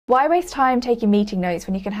Why waste time taking meeting notes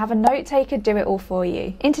when you can have a note taker do it all for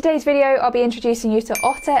you? In today's video, I'll be introducing you to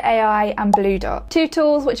Otter AI and Bluedot, two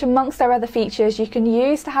tools which, amongst their other features, you can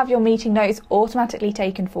use to have your meeting notes automatically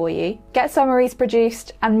taken for you, get summaries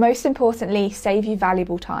produced, and most importantly, save you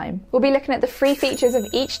valuable time. We'll be looking at the free features of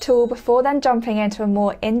each tool before then jumping into a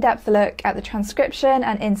more in-depth look at the transcription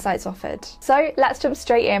and insights offered. So let's jump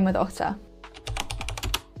straight in with Otter.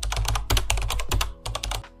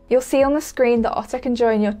 You'll see on the screen that Otter can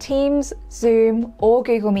join your Teams, Zoom, or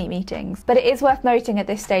Google Meet meetings, but it is worth noting at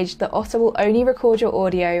this stage that Otter will only record your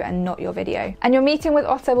audio and not your video. And your meeting with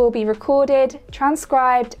Otter will be recorded,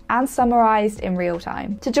 transcribed, and summarized in real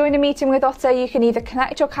time. To join a meeting with Otter, you can either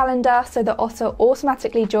connect your calendar so that Otter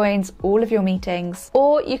automatically joins all of your meetings,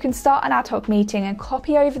 or you can start an ad hoc meeting and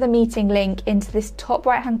copy over the meeting link into this top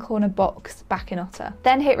right-hand corner box back in Otter.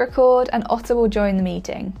 Then hit record and Otter will join the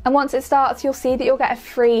meeting. And once it starts, you'll see that you'll get a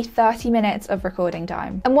free 30 minutes of recording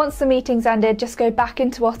time. And once the meeting's ended, just go back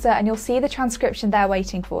into Otter and you'll see the transcription there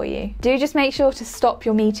waiting for you. Do just make sure to stop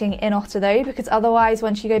your meeting in Otter though, because otherwise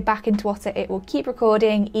once you go back into Otter, it will keep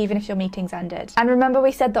recording even if your meeting's ended. And remember,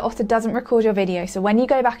 we said that Otter doesn't record your video, so when you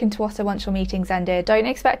go back into Otter once your meeting's ended, don't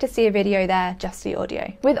expect to see a video there, just the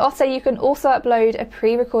audio. With Otter, you can also upload a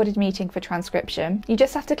pre-recorded meeting for transcription. You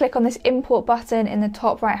just have to click on this import button in the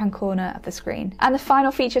top right-hand corner of the screen. And the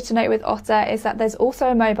final feature to note with Otter is that there's also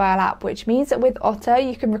a mobile app, which means that with Otter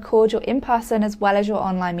you can record your in-person as well as your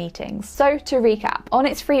online meetings. So to recap, on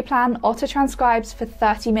its free plan, Otter transcribes for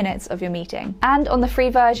 30 minutes of your meeting. And on the free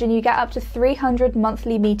version, you get up to 300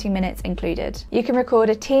 monthly meeting minutes included. You can record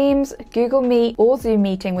a Teams, Google Meet, or Zoom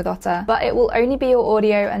meeting with Otter, but it will only be your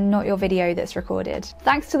audio and not your video that's recorded.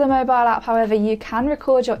 Thanks to the mobile app, however, you can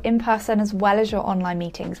record your in-person as well as your online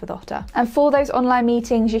meetings with Otter. And for those online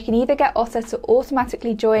meetings, you can either get Otter to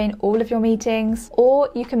automatically join all of your meetings, or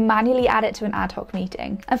you can manually add it to an ad hoc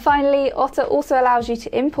meeting. And finally, Otter also allows you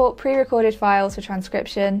to import pre-recorded files for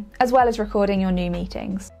transcription, as well as recording your new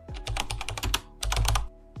meetings.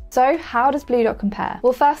 So how does Bluedot compare?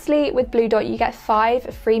 Well, firstly, with Bluedot, you get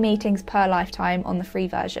 5 free meetings per lifetime on the free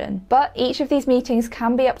version, but each of these meetings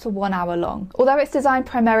can be up to 1 hour long. Although it's designed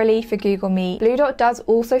primarily for Google Meet, Bluedot does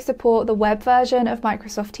also support the web version of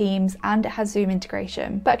Microsoft Teams and it has Zoom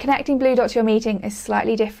integration. But connecting Bluedot to your meeting is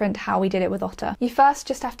slightly different how we did it with Otter. You first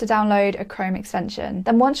just have to download a Chrome extension.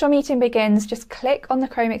 Then once your meeting begins, just click on the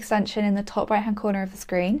Chrome extension in the top right-hand corner of the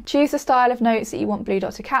screen. Choose the style of notes that you want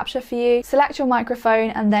Bluedot to capture for you, select your microphone,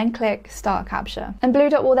 and then click Start Capture. And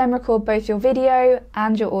Bluedot will then record both your video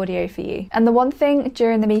and your audio for you. And the one thing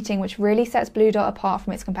during the meeting which really sets Bluedot apart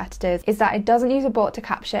from its competitors is that it doesn't use a bot to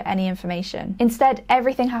capture any information. Instead,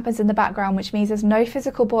 everything happens in the background, which means there's no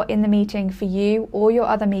physical bot in the meeting for you or your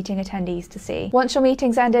other meeting attendees to see. Once your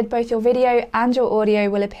meeting's ended, both your video and your audio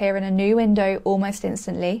will appear in a new window almost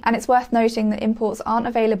instantly. And it's worth noting that imports aren't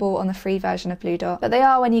available on the free version of Bluedot, but they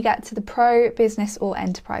are when you get to the Pro, Business, or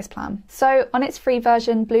Enterprise plan. So on its free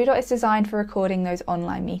version, Bluedot is designed for recording those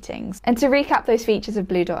online meetings. And to recap those features of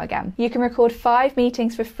Bluedot again, you can record 5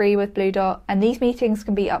 meetings for free with Bluedot, and these meetings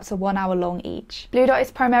can be up to 1 hour long each. Bluedot is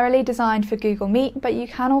primarily designed for Google Meet, but you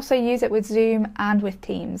can also use it with Zoom and with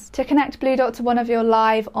Teams. To connect Bluedot to one of your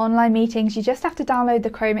live online meetings, you just have to download the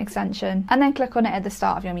Chrome extension and then click on it at the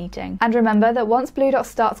start of your meeting. And remember that once Bluedot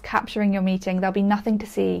starts capturing your meeting, there'll be nothing to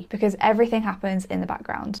see because everything happens in the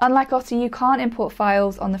background. Unlike Otter, you can't import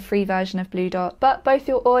files on the free version of Bluedot, but both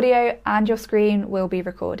your audio and your screen will be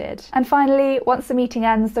recorded. And finally, once the meeting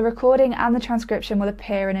ends, the recording and the transcription will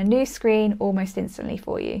appear in a new screen almost instantly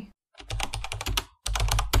for you.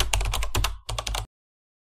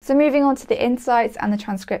 So moving on to the insights and the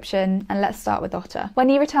transcription, and let's start with Otter. When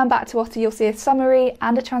you return back to Otter, you'll see a summary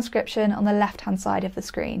and a transcription on the left-hand side of the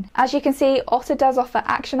screen. As you can see, Otter does offer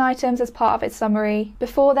action items as part of its summary,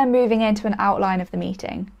 before then moving into an outline of the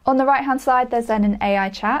meeting. On the right-hand side, there's then an AI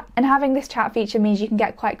chat, and having this chat feature means you can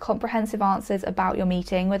get quite comprehensive answers about your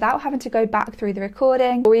meeting without having to go back through the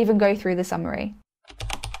recording or even go through the summary.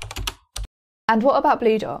 And what about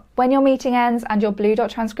Bluedot? When your meeting ends and your Bluedot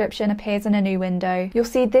transcription appears in a new window, you'll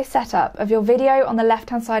see this setup of your video on the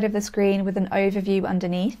left-hand side of the screen with an overview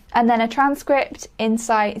underneath, and then a transcript,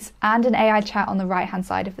 insights, and an AI chat on the right-hand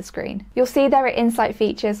side of the screen. You'll see there are insight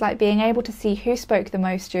features like being able to see who spoke the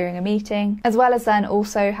most during a meeting, as well as then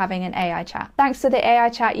also having an AI chat. Thanks to the AI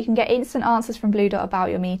chat, you can get instant answers from Bluedot about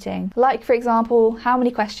your meeting, like for example, how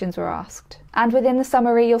many questions were asked. And within the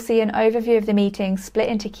summary, you'll see an overview of the meeting split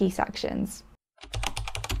into key sections.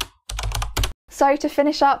 So to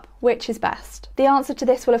finish up, which is best? The answer to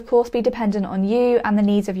this will of course be dependent on you and the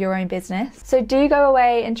needs of your own business. So do go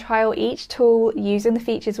away and trial each tool using the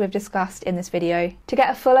features we've discussed in this video to get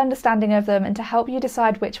a full understanding of them and to help you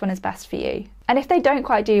decide which one is best for you. And if they don't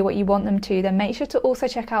quite do what you want them to, then make sure to also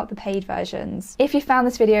check out the paid versions. If you found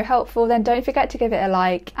this video helpful, then don't forget to give it a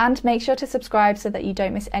like and make sure to subscribe so that you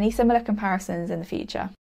don't miss any similar comparisons in the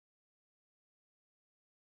future.